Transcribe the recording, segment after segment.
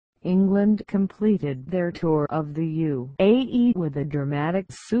England completed their tour of the UAE with a dramatic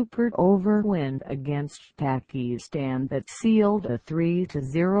super over win against Pakistan that sealed a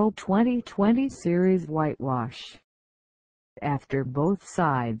 3-0 2020 series whitewash. After both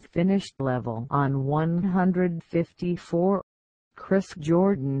sides finished level on 154, Chris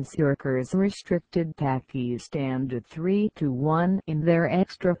Jordan's Yorkers restricted Pakistan to 3-1 in their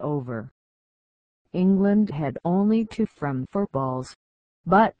extra over. England had only 2 from 4 balls,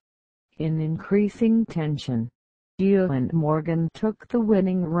 but, in increasing tension, Eoin Morgan took the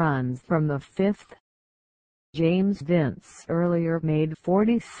winning runs from the 5th. James Vince earlier made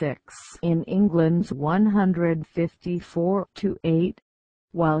 46 in England's 154-8,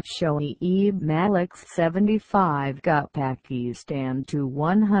 while Shoaib Malik's 75 got Pakistan to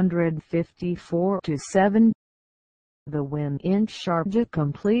 154-7. The win in Sharjah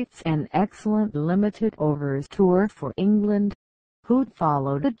completes an excellent limited overs tour for England, who'd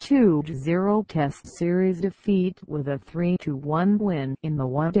followed a 2-0 Test series defeat with a 3-1 win in the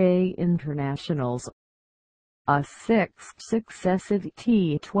one-day internationals. A 6th successive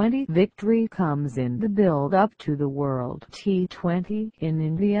T20 victory comes in the build-up to the World T20 in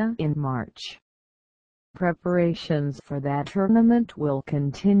India in March. Preparations for that tournament will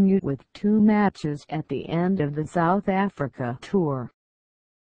continue with 2 matches at the end of the South Africa tour.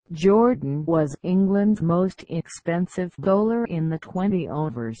 Jordan was England's most expensive bowler in the 20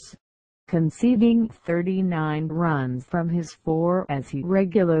 overs, conceding 39 runs from his 4 as he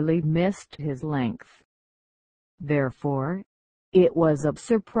regularly missed his length. Therefore, it was a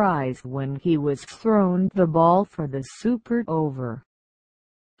surprise when he was thrown the ball for the super over.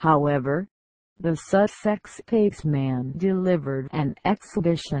 However, the Sussex paceman delivered an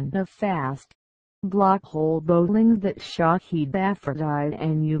exhibition of fast, block-hole bowling that Shoaib Malik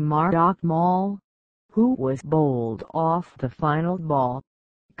and Eoin Morgan, who was bowled off the final ball,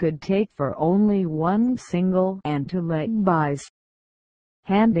 could take for only 1 single and 2 leg byes.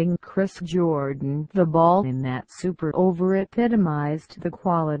 Handing Chris Jordan the ball in that super over epitomized the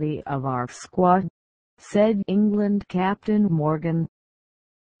quality of our squad, said England captain Morgan.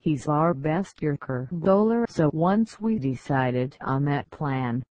 He's our best Yorker bowler, so once we decided on that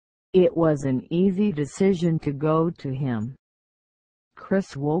plan, it was an easy decision to go to him.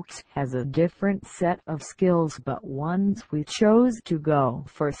 Chris Wokes has a different set of skills, but once we chose to go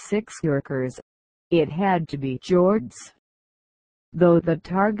for 6 Yorkers, it had to be George's. Though the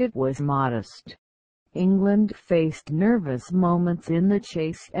target was modest, England faced nervous moments in the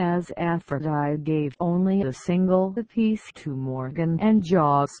chase as Aphrodite gave only a single apiece to Morgan and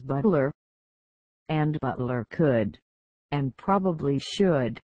Jos Buttler. And Buttler could, and probably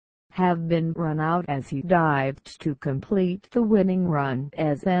should, have been run out as he dived to complete the winning run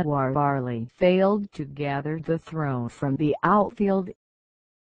as Edouard Barley failed to gather the throw from the outfield.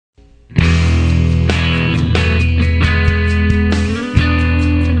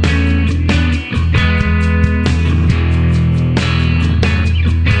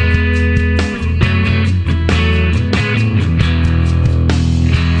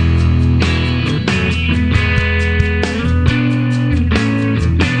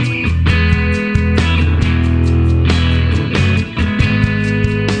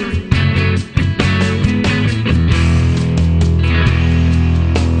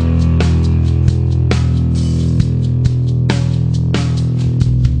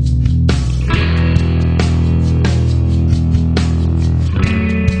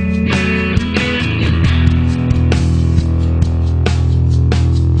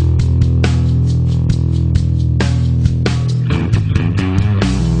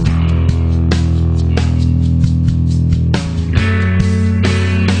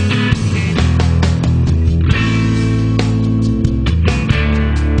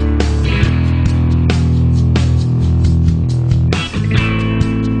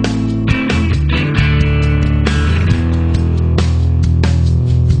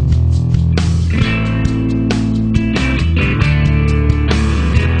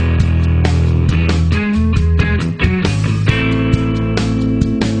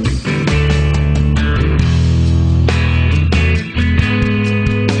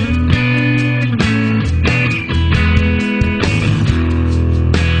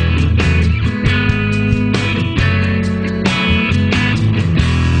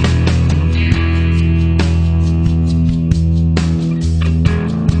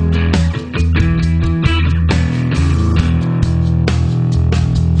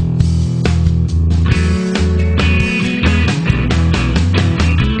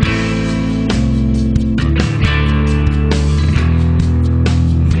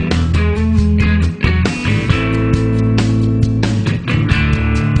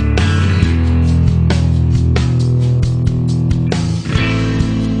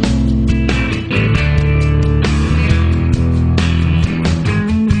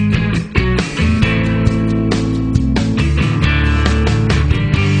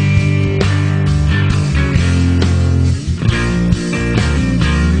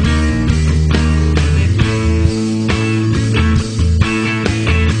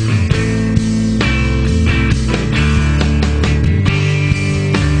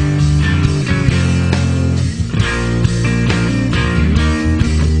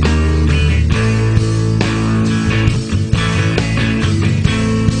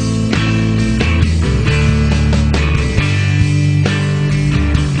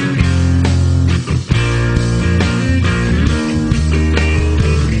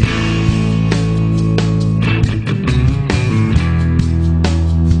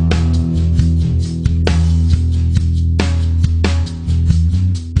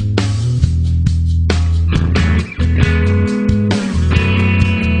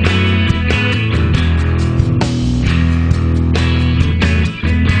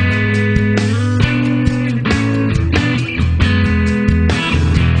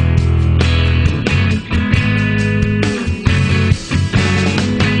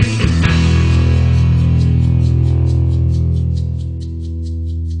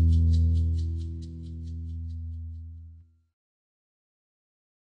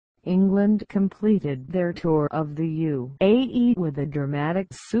 England completed their tour of the UAE with a dramatic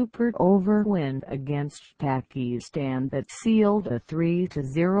super over win against Pakistan that sealed a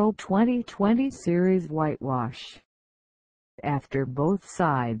 3-0 2020 series whitewash. After both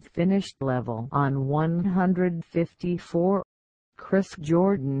sides finished level on 154, Chris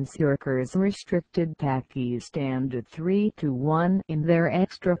Jordan's Yorkers restricted Pakistan to 3-1 in their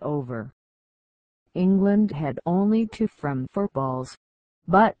extra over. England had only 2 from 4 balls,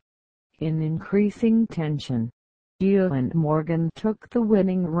 but, in increasing tension, Eoin Morgan took the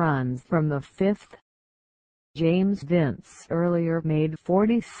winning runs from the 5th. James Vince earlier made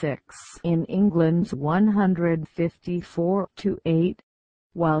 46 in England's 154-8,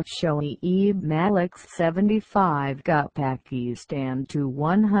 while Shoaib Malik's 75 got Pakistan to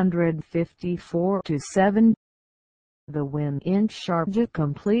 154-7. The win in Sharjah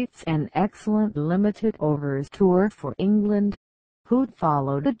completes an excellent limited overs tour for England, who'd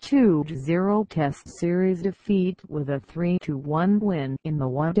followed a 2-0 Test series defeat with a 3-1 win in the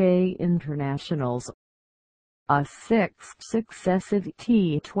one-day internationals. A 6th successive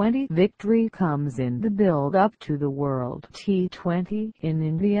T20 victory comes in the build-up to the World T20 in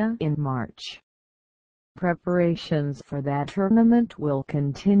India in March. Preparations for that tournament will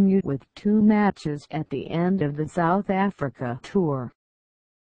continue with 2 matches at the end of the South Africa tour.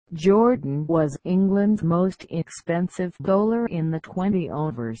 Jordan was England's most expensive bowler in the 20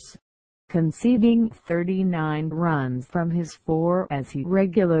 overs, conceding 39 runs from his 4 as he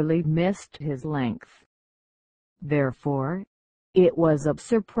regularly missed his length. Therefore, it was a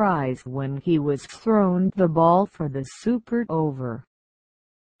surprise when he was thrown the ball for the super over.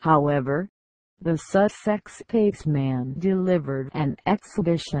 However, the Sussex paceman delivered an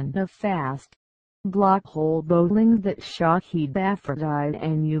exhibition of fast, block-hole bowling that Shoaib Malik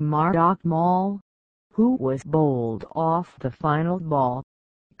and Eoin Morgan, who was bowled off the final ball,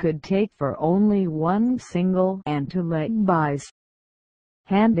 could take for only 1 single and 2 leg byes.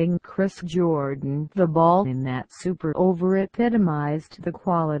 Handing Chris Jordan the ball in that super over epitomized the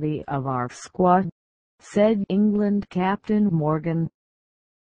quality of our squad, said England captain Morgan.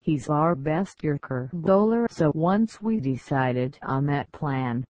 He's our best Yorker bowler, so once we decided on that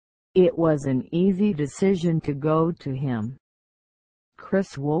plan, it was an easy decision to go to him.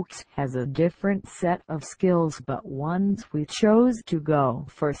 Chris Wokes has a different set of skills, but once we chose to go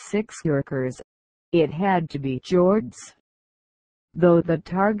for 6 Yorkers, it had to be George's. Though the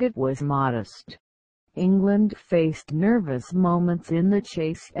target was modest, England faced nervous moments in the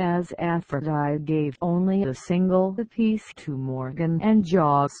chase as Aphrodite gave only a single apiece to Morgan and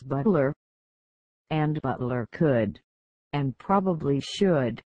Jos Buttler. And Buttler could, and probably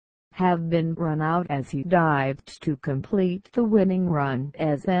should, have been run out as he dived to complete the winning run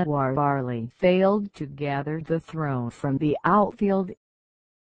as Edouard Barley failed to gather the throw from the outfield.